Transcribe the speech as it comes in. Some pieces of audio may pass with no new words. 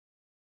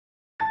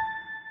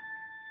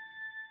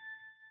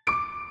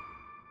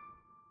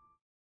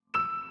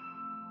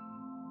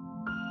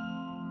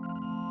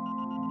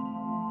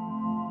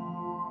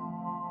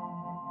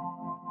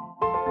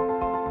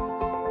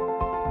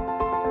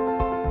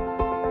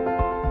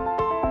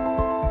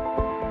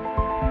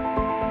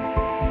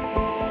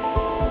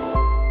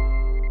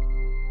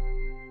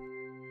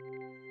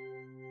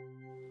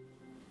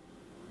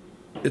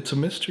It's a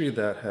mystery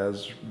that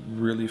has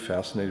really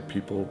fascinated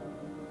people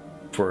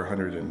for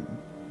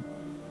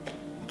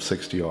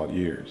 160 odd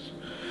years.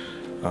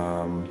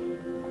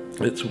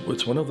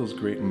 It's one of those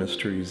great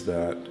mysteries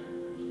that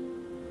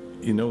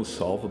you know is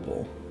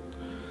solvable,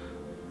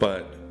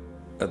 but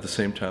at the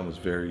same time was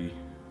very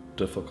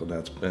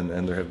difficult,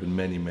 and there have been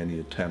many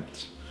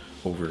attempts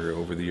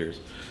over the years.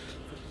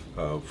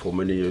 For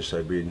many years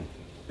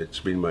it's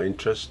been my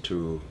interest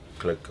to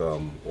collect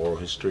oral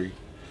history,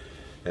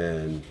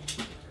 and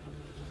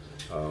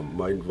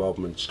my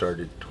involvement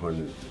started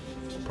when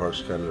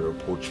Parks Canada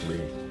approached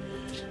me.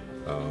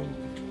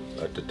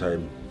 At the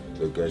time,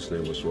 the guy's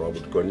name was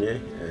Robert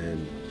Gagné,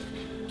 and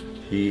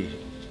he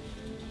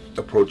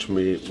approached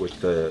me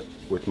with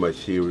my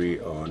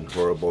theory on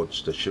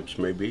whereabouts the ships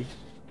may be.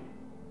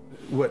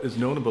 What is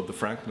known about the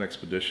Franklin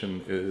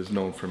expedition is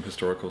known from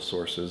historical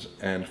sources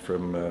and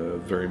from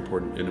very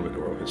important Inuit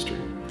oral history.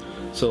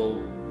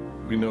 So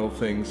we know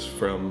things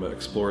from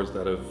explorers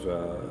that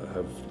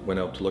have went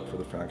out to look for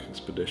the Franklin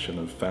expedition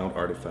and found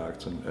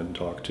artifacts and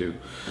talked to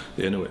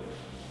the Inuit.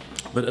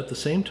 But at the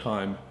same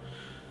time,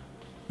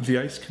 the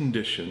ice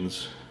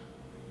conditions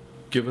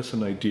give us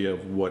an idea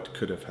of what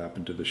could have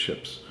happened to the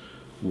ships,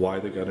 why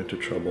they got into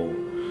trouble,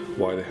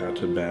 why they had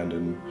to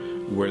abandon,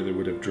 where they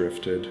would have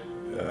drifted.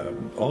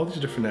 All these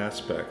different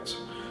aspects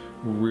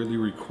really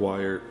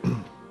require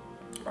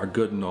our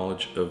good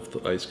knowledge of the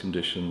ice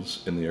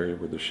conditions in the area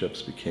where the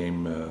ships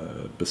became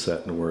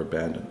beset and were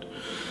abandoned.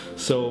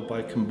 So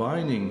by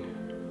combining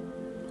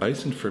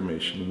ice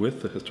information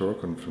with the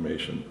historical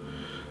information,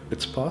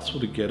 it's possible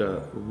to get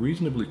a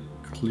reasonably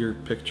clear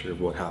picture of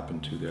what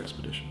happened to the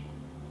expedition.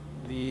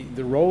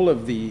 The role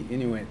of the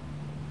Inuit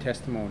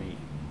testimony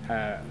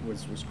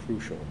was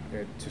crucial.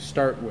 To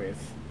start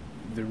with,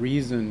 the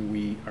reason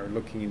we are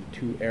looking in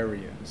two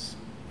areas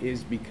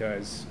is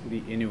because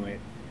the Inuit,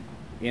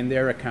 in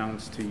their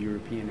accounts to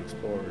European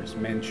explorers,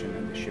 mention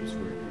that the ships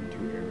were in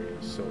two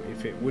areas. So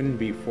if it wouldn't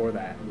be for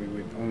that, we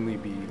would only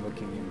be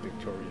looking in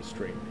Victoria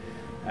Strait.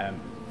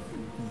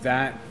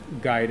 That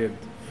guided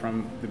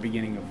from the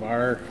beginning of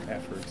our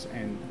efforts,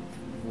 and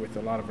with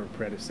a lot of our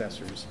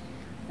predecessors,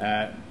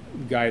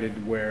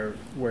 guided where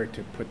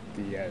to put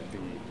the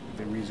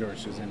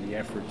resources and the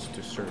efforts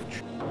to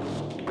search.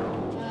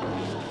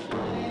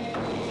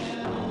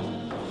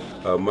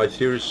 My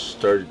theories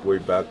started way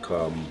back,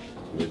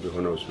 maybe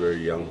when I was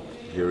very young,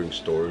 hearing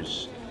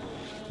stories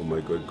from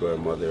my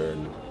great-grandmother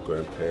and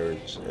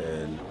grandparents,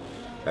 and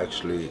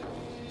actually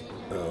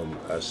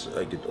as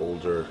I get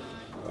older,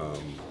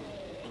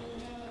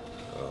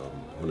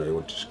 when I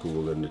went to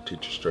school and the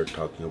teachers started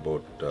talking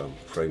about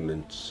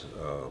Franklin's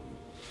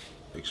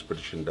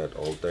expedition that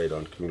all died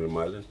on King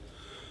Island,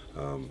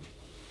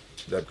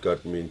 that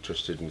got me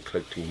interested in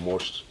collecting more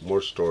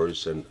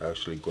stories and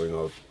actually going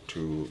out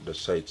to the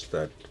sites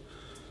that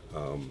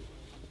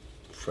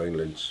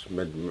Franklin's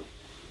men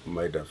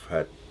might have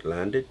had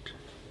landed,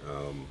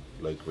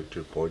 like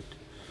Victory Point.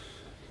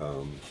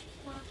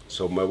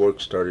 So my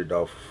work started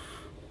off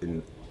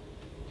in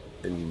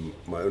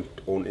my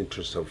own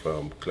interest of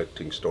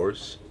collecting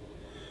stories.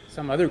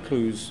 Some other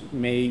clues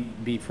may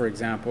be, for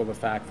example, the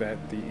fact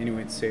that the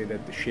Inuits say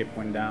that the ship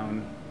went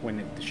down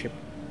when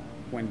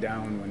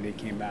they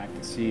came back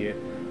to see it.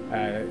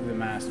 The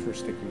masts were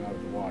sticking out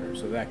of the water,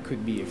 so that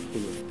could be a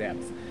clue of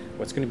depth.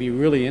 What's going to be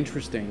really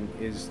interesting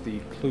is the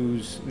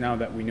clues, now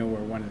that we know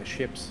where one of the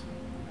ships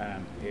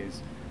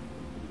is.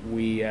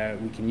 We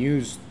can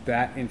use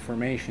that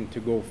information to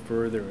go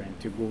further and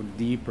to go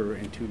deeper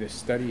into the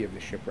study of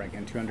the shipwreck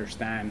and to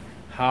understand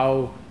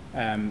how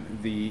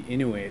the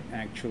Inuit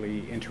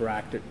actually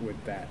interacted with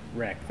that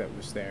wreck that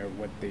was there,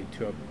 what they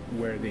took,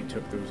 where they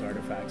took those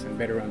artifacts, and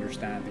better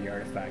understand the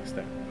artifacts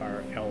that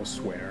are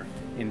elsewhere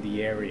in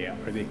the area.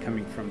 Are they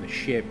coming from the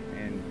ship?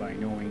 And by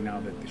knowing now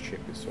that the ship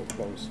is so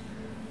close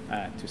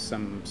to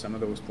some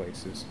of those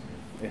places,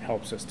 it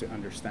helps us to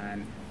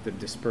understand the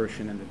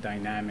dispersion and the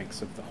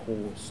dynamics of the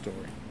whole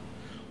story.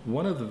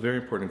 One of the very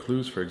important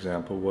clues, for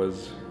example,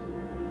 was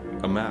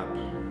a map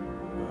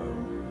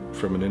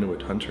from an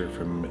Inuit hunter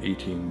from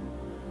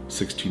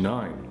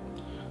 1869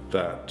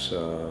 that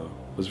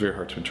was very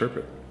hard to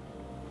interpret.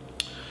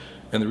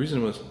 And the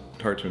reason it was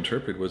hard to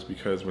interpret was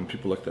because when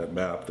people looked at that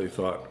map, they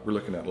thought we're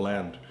looking at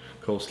land,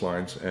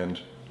 coastlines, and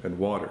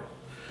water.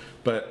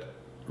 But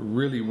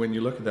really, when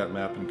you look at that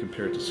map and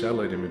compare it to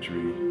satellite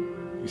imagery,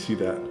 you see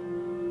that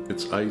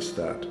it's ice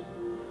that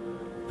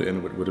the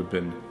Inuit would have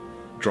been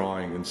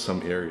drawing in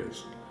some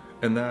areas.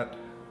 And that,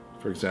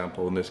 for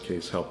example, in this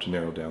case, helped to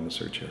narrow down the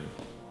search area.